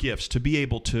 Celebrated her gifts to be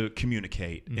able to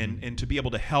communicate and to be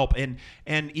able to help and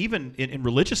even in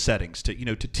religious settings to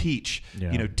teach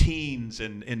teens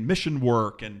and mission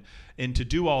work and to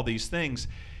do all these things.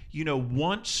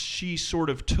 Once she sort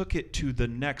of took it to the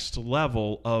next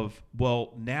level of,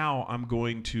 well, now I'm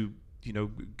going to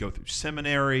go through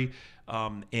seminary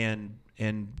and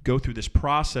go through this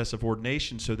process of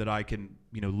ordination so that I can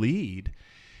lead,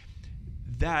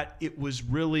 that it was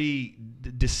really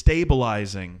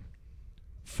destabilizing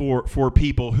for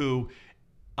people who,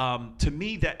 to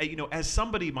me, that as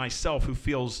somebody myself who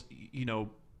feels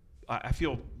I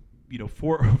feel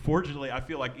fortunately I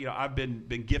feel like I've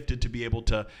been gifted to be able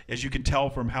to, as you can tell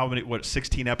from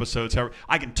 16 episodes,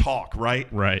 I can talk,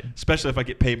 right, especially if I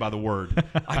get paid by the word.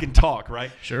 I can talk,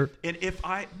 right. Sure. And if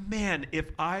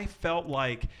I felt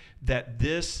like that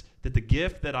the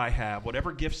gift that I have,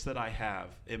 whatever gifts that I have,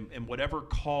 and whatever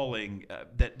calling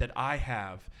that I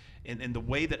have, and the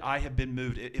way that I have been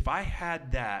moved, if I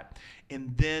had that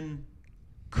and then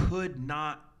could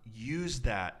not use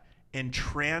that and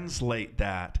translate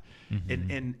that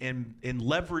and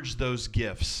leverage those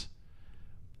gifts,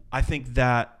 I think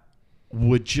that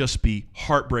would just be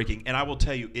heartbreaking. And I will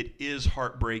tell you, it is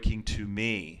heartbreaking to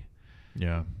me.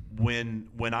 Yeah. When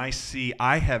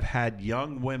I have had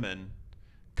young women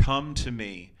come to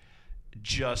me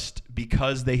just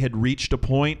because they had reached a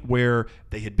point where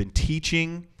they had been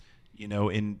teaching,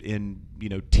 in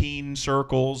teen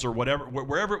circles or whatever,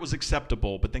 wherever it was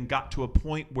acceptable, but then got to a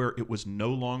point where it was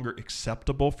no longer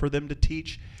acceptable for them to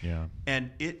teach. Yeah. And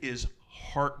it is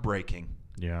heartbreaking.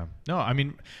 Yeah. No, I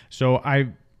mean, so I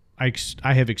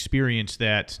have experienced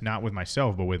that not with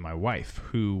myself, but with my wife,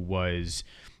 who was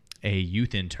a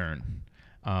youth intern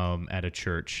at a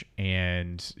church,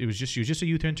 and she was just a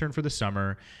youth intern for the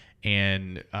summer.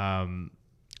 And I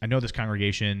know this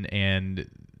congregation, and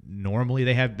normally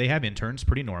they have interns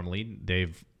pretty normally.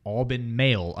 They've all been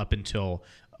male up until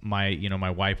my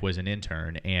wife was an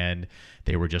intern, and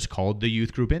they were just called the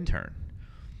youth group intern.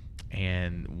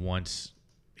 And once,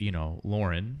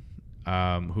 Lauren,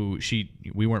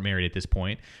 we weren't married at this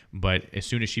point, but as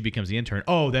soon as she becomes the intern,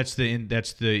 that's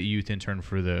the youth intern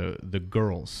for the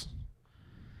girls.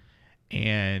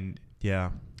 And yeah.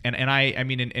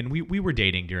 And we were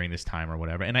dating during this time or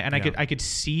whatever. And I could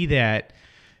see that.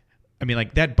 I mean,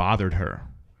 like, that bothered her.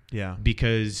 Yeah.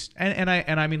 Because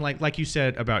I mean, like you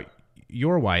said about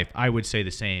your wife, I would say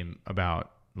the same about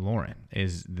Lauren,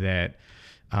 is that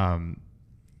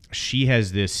she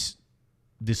has this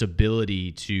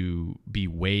ability to be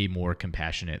way more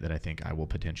compassionate than I think I will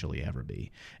potentially ever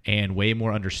be, and way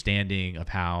more understanding of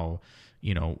how,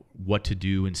 what to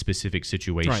do in specific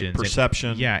situations. Right,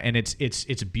 perception. And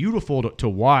it's beautiful to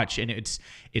watch, and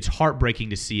it's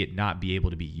heartbreaking to see it not be able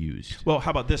to be used. Well,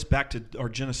 how about this? Back to our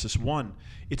Genesis 1.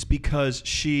 It's because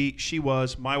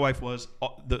my wife was,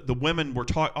 the women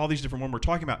all these different women we're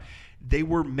talking about, they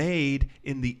were made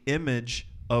in the image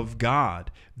of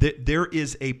God. That there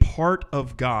is a part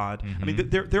of God. I mean,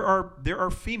 there are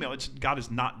female. God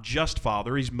is not just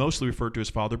Father. He's mostly referred to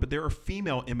as Father, but there are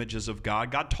female images of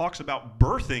God. God talks about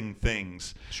birthing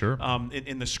things. Sure.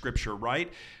 In the Scripture,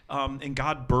 right? And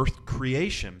God birthed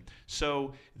creation.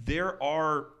 So there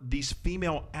are these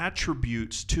female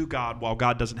attributes to God. While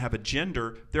God doesn't have a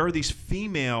gender, there are these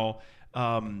female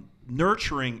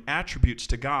nurturing attributes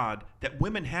to God that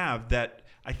women have that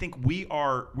I think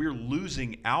we're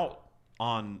losing out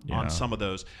on some of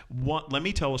those. Let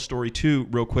me tell a story too,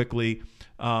 real quickly.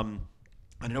 I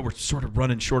know we're sort of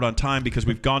running short on time because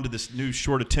we've gone to this new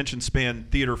short attention span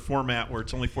theater format where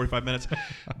it's only 45 minutes.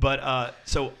 But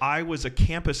so I was a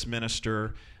campus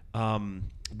minister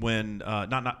when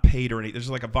not paid or anything.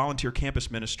 There's like a volunteer campus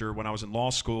minister when I was in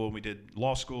law school, and we did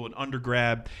law school and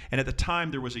undergrad. And at the time,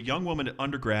 there was a young woman at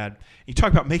undergrad. And you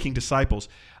talk about making disciples.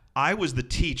 I was the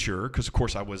teacher because, of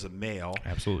course, I was a male.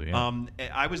 Absolutely. Yeah.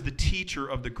 I was the teacher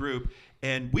of the group,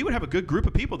 and we would have a good group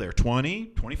of people there, 20,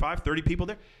 25, 30 people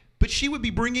there. But she would be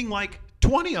bringing like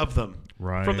 20 of them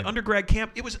from the undergrad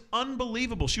camp. It was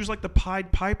unbelievable. She was like the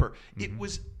Pied Piper. It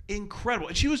was incredible.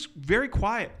 And she was very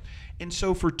quiet. And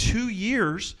so for 2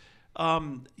 years,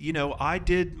 I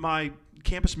did my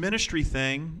campus ministry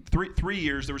thing. 3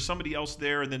 years, there was somebody else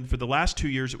there. And then for the last 2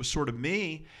 years, it was sort of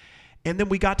me. And then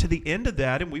we got to the end of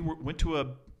that, and we went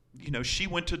to she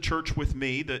went to church with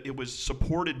me. It was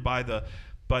supported by the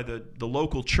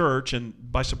local church, and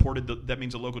by supported, that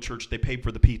means the local church, they paid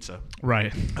for the pizza.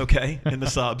 Right. Okay, and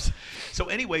the subs. So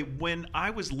anyway, when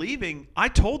I was leaving, I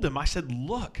told them, I said,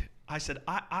 look,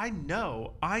 I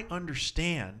know, I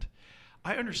understand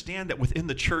that within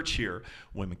the church here,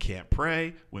 women can't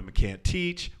pray, women can't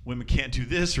teach, women can't do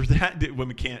this or that,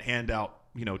 women can't hand out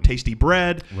tasty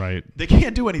bread. Right. They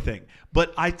can't do anything.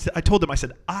 But I told them, I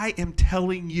said, I am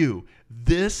telling you,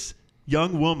 this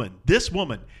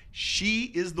woman, she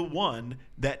is the one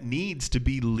that needs to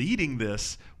be leading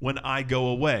this when I go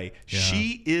away. Yeah.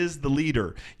 She is the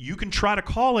leader. You can try to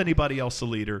call anybody else a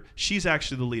leader. She's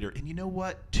actually the leader. And you know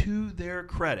what? To their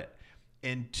credit,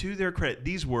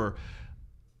 these were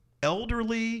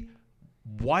elderly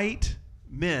white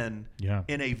men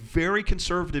in a very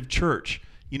conservative church.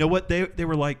 You know what? They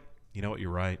were like, you know what? You're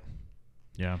right.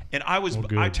 Yeah. And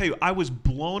I tell you, I was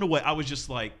blown away. I was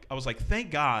like,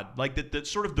 thank God, like that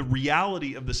sort of the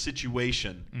reality of the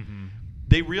situation. Mm-hmm.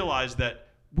 They realized that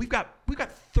we've got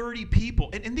 30 people,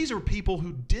 and these are people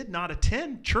who did not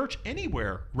attend church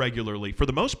anywhere regularly for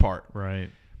the most part. Right.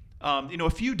 A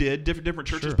few did, different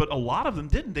churches, sure. But a lot of them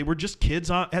didn't. They were just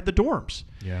kids at the dorms.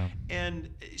 Yeah. And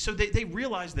so they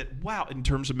realized that, wow, in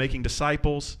terms of making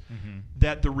disciples, mm-hmm.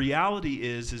 that the reality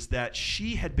is that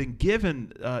she had been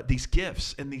given these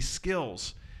gifts and these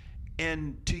skills,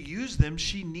 and to use them,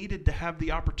 she needed to have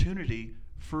the opportunity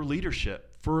for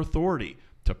leadership, for authority,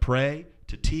 to pray,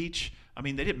 to teach. I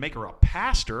mean, they didn't make her a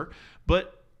pastor,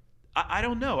 but I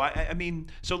don't know. I mean,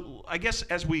 so I guess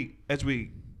as we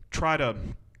try to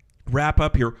wrap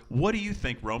up here, what do you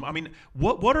think, Rome? I mean,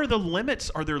 what are the limits?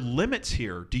 Are there limits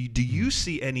here? Do you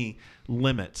see any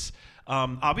limits?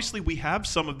 Obviously, we have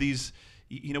some of these.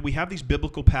 We have these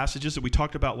biblical passages that we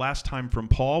talked about last time from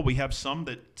Paul. We have some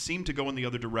that seem to go in the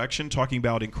other direction, talking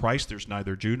about in Christ there's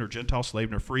neither Jew nor Gentile,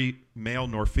 slave nor free, male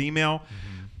nor female.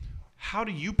 Mm-hmm. How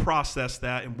do you process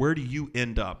that, and where do you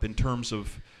end up in terms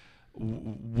of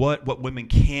what women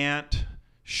can't,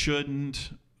 shouldn't,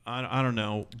 I don't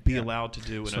know, be allowed to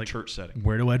do in a church setting?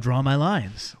 Where do I draw my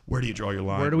lines? Where do you draw your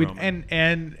line? Where do we?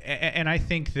 And I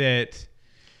think that,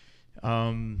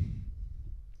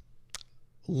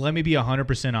 let me be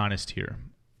 100% honest here.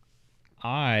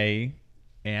 I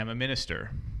am a minister,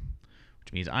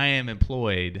 which means I am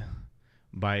employed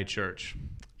by a church,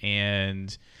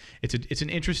 and it's an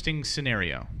interesting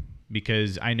scenario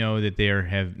because I know that there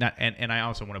have not, and I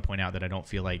also want to point out that I don't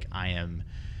feel like I am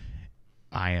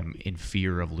in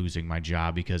fear of losing my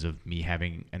job because of me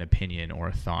having an opinion or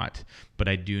a thought. But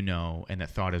I do know, and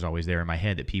that thought is always there in my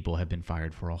head, that people have been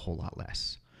fired for a whole lot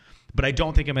less. But I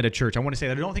don't think I'm at a church. I want to say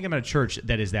that I don't think I'm at a church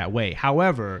that is that way.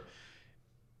 However,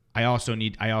 I also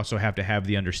have to have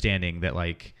the understanding that,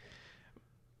 like,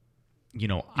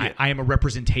 I am a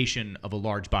representation of a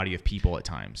large body of people at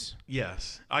times.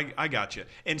 Yes, I got you.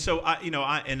 And so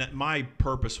and my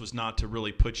purpose was not to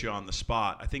really put you on the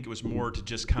spot. I think it was more to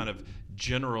just kind of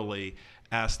generally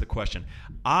ask the question.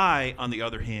 I, on the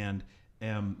other hand,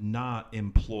 am not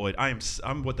employed. I'm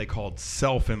what they called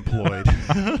self-employed.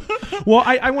 Well,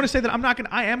 I want to say that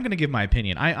I am going to give my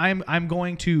opinion. I'm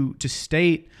going to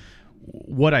state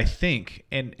what I think,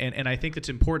 and I think that's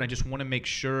important. I just want to make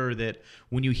sure that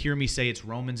when you hear me say it's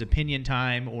Roman's opinion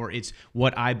time or it's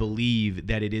what I believe,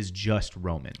 that it is just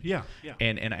Roman. Yeah.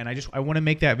 And I want to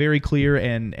make that very clear,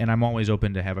 and I'm always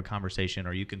open to have a conversation,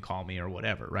 or you can call me or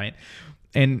whatever, right?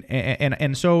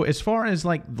 And so as far as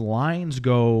like the lines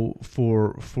go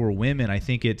for women, I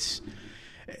think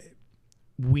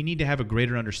we need to have a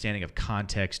greater understanding of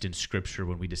context in Scripture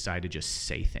when we decide to just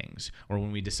say things, or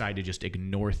when we decide to just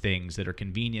ignore things that are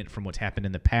convenient from what's happened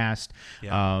in the past,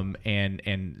 and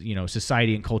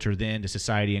society and culture then to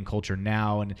society and culture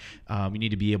now, and you need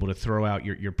to be able to throw out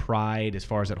your pride as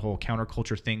far as that whole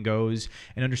counterculture thing goes,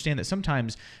 and understand that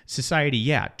sometimes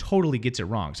society, totally gets it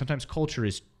wrong. Sometimes culture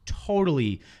is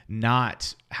totally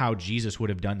not how Jesus would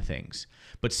have done things,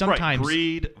 but sometimes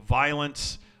greed,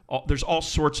 violence, there's all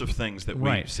sorts of things that we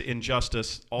Right. see,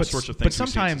 injustice, all But sorts of but things we see in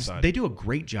sometimes society. they do a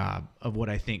great job of what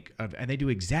I think of, and they do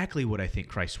exactly what I think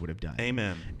Christ would have done.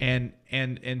 Amen.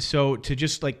 And so to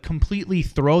just like completely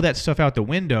throw that stuff out the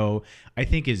window, I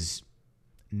think is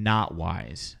not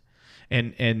wise.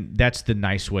 And that's the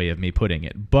nice way of me putting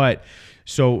it. But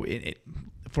so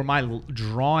for my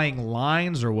drawing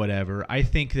lines or whatever, I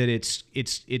think that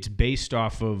it's based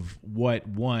off of what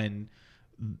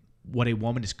a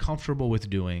woman is comfortable with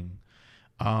doing,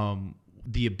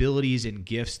 the abilities and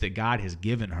gifts that God has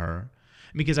given her.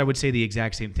 Because I would say the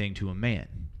exact same thing to a man.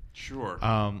 Sure.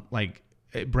 Like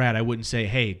Brad, I wouldn't say,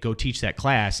 "Hey, go teach that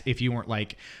class," if you weren't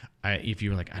like, if you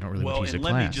were like, "I don't really want to teach the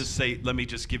class." Let me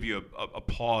just give you a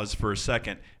pause for a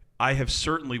second. I have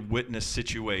certainly witnessed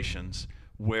situations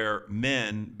where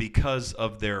men, because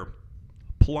of their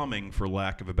plumbing, for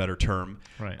lack of a better term,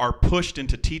 Right. are pushed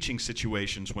into teaching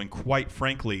situations when, quite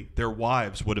frankly, their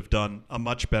wives would have done a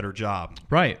much better job.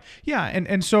 Right. Yeah.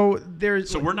 And so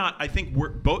there's. So we're not. I think we're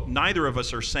both. Neither of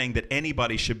us are saying that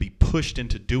anybody should be pushed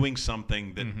into doing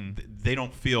something that they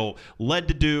don't feel led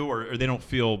to do, or they don't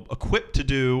feel equipped to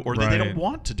do, or that they Right. don't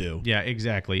want to do. Yeah,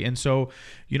 exactly. And so,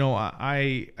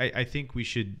 I think we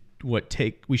should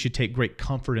take great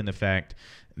comfort in the fact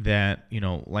that,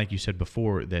 like you said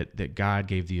before, that God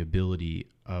gave the ability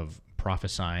of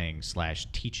prophesying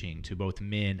 / teaching to both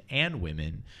men and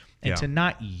women, and Yeah. to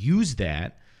not use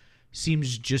that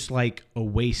seems just like a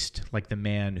waste, like the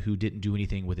man who didn't do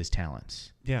anything with his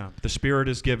talents. Yeah, the Spirit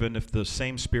is given. If the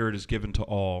same Spirit is given to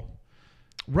all,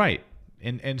 Right.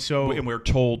 And so and we're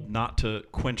told not to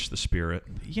quench the Spirit.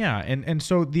 yeah, and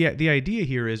so the idea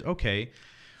here is, okay,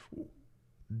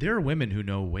 there are women who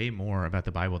know way more about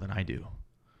the Bible than I do.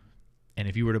 And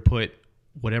if you were to put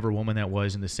whatever woman that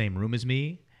was in the same room as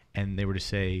me, and they were to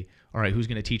say, "All right, who's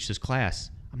going to teach this class?"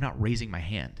 I'm not raising my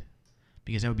hand,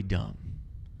 because that would be dumb.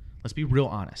 Let's be real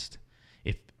honest.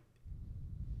 If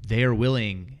they are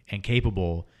willing and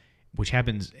capable, which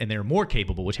happens, and they're more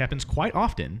capable, which happens quite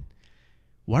often,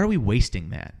 why are we wasting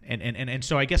that? And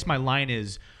so I guess my line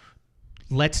is,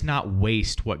 let's not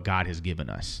waste what God has given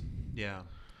us. Yeah.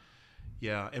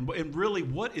 Yeah, and really,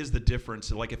 what is the difference?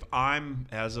 Like, if I'm,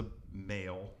 as a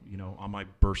male, on my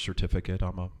birth certificate,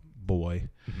 I'm a boy.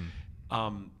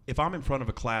 If I'm in front of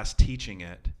a class teaching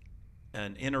it,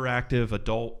 an interactive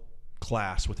adult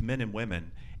class with men and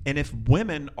women, and if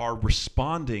women are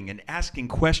responding and asking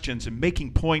questions and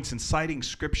making points and citing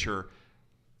Scripture,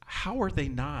 how are they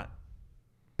not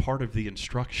part of the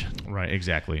instruction? Right,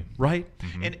 exactly. Right?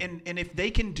 And if they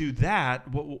can do that,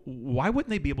 why wouldn't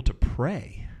they be able to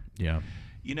pray? Yeah.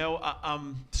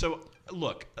 So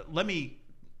look,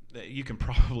 you can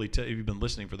probably tell, if you've been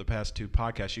listening for the past 2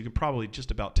 podcasts, you can probably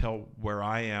just about tell where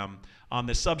I am on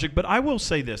this subject. But I will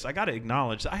say this, I got to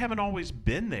acknowledge that I haven't always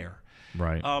been there.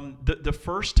 Right. The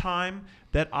first time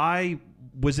that I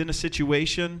was in a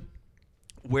situation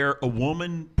where a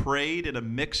woman prayed in a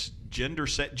mixed gender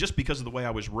set, just because of the way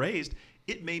I was raised,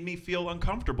 it made me feel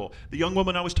uncomfortable. The young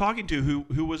woman I was talking to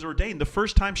who was ordained, the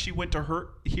first time she went to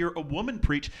hear a woman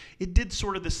preach, it did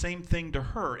sort of the same thing to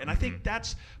her. And I think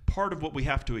that's part of what we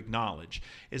have to acknowledge,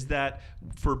 is that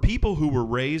for people who were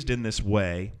raised in this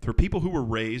way, for people who were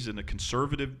raised in a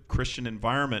conservative Christian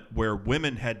environment where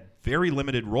women had very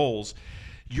limited roles,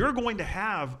 you're going to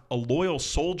have a loyal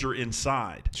soldier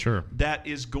inside. Sure. That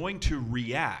is going to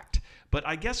react. But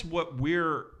I guess what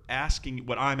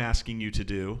I'm asking you to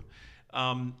do,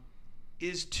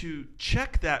 is to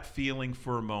check that feeling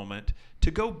for a moment, to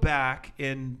go back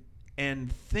and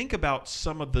think about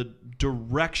some of the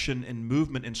direction and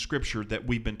movement in Scripture that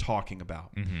we've been talking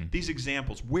about. These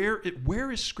examples, where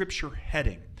is Scripture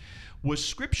heading? Was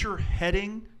Scripture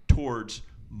heading towards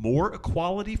more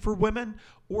equality for women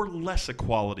or less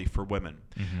equality for women?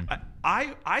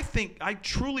 I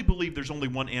truly believe there's only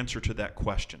one answer to that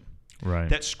question. Right.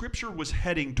 That Scripture was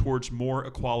heading towards more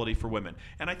equality for women.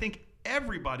 And I think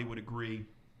everybody would agree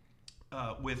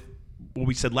with what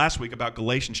we said last week about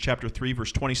Galatians chapter 3,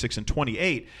 verse 26 and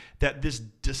 28, that this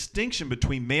distinction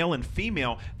between male and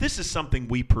female, this is something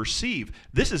we perceive.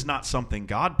 This is not something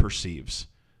God perceives.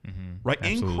 Right?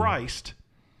 Absolutely. In Christ,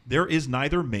 there is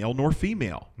neither male nor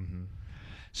female.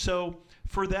 So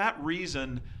for that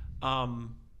reason,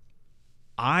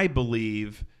 I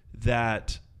believe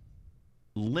that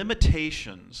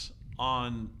limitations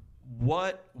on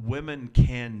what women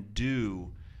can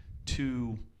do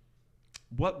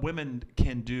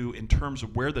in terms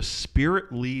of where the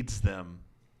Spirit leads them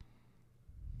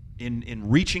in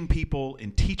reaching people,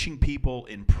 in teaching people,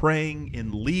 in praying,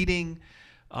 in leading,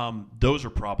 those are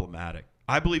problematic.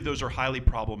 I believe those are highly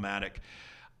problematic.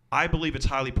 I believe it's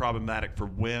highly problematic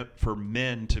for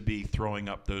men to be throwing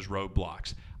up those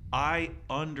roadblocks.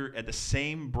 At the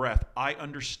same breath, I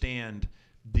understand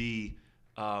the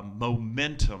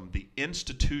momentum, the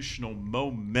institutional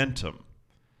momentum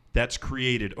that's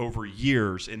created over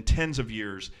years and tens of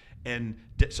years, and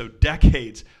so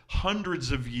decades,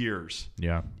 hundreds of years,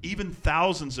 even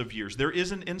thousands of years. There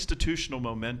is an institutional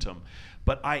momentum,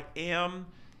 but I am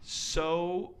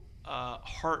so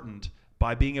heartened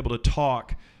by being able to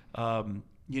talk,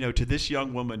 to this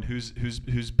young woman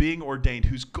who's being ordained,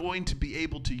 who's going to be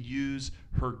able to use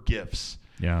her gifts.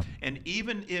 Yeah. And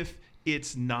even if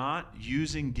it's not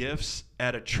using gifts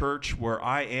at a church where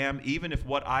I am, even if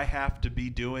what I have to be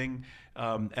doing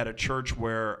at a church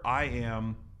where I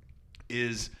am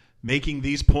is making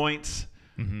these points,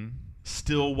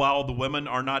 still while the women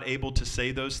are not able to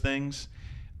say those things,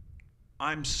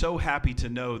 I'm so happy to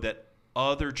know that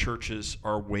other churches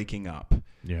are waking up.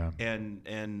 Yeah.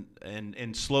 And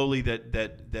slowly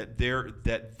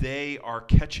that they are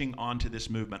catching on to this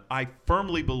movement. I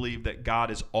firmly believe that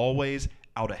God is always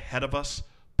out ahead of us,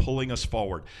 pulling us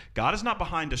forward. God is not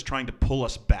behind us trying to pull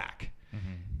us back.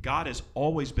 God has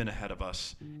always been ahead of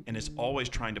us and is always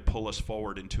trying to pull us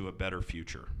forward into a better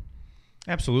future.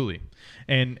 Absolutely.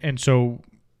 And so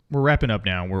we're wrapping up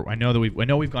now. I know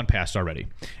we've gone past already.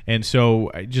 And so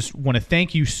I just want to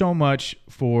thank you so much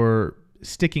for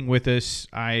sticking with us.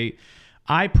 I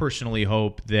personally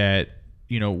hope that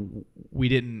we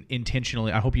didn't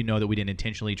intentionally. I hope you know that we didn't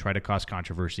intentionally try to cause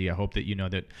controversy. I hope that you know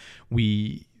that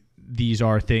these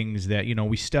are things that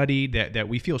we studied, that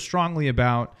we feel strongly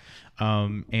about. You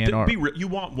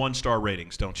want 1-star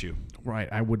ratings, don't you? Right.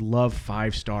 I would love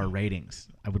 5-star ratings.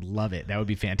 I would love it. That would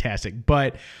be fantastic.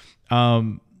 But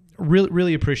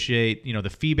really appreciate the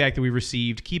feedback that we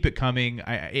received. Keep it coming.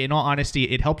 In all honesty,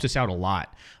 it helps us out a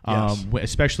lot, Yes.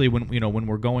 especially when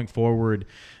we're going forward.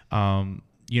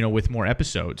 With more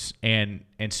episodes. And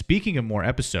speaking of more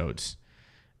episodes,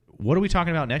 what are we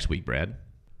talking about next week, Brad?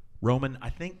 Roman, I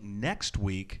think next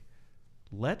week,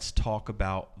 let's talk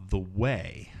about the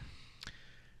way.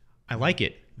 I like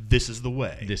it. This is the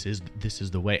way. This is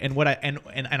the way. And what I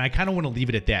kind of want to leave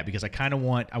it at that, because I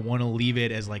want to leave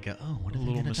it as like what are they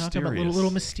going to talk about? A little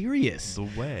mysterious. The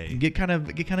way. Get kind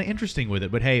of interesting with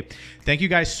it. But hey, thank you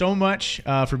guys so much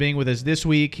for being with us this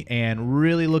week, and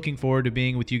really looking forward to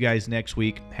being with you guys next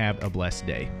week. Have a blessed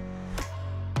day.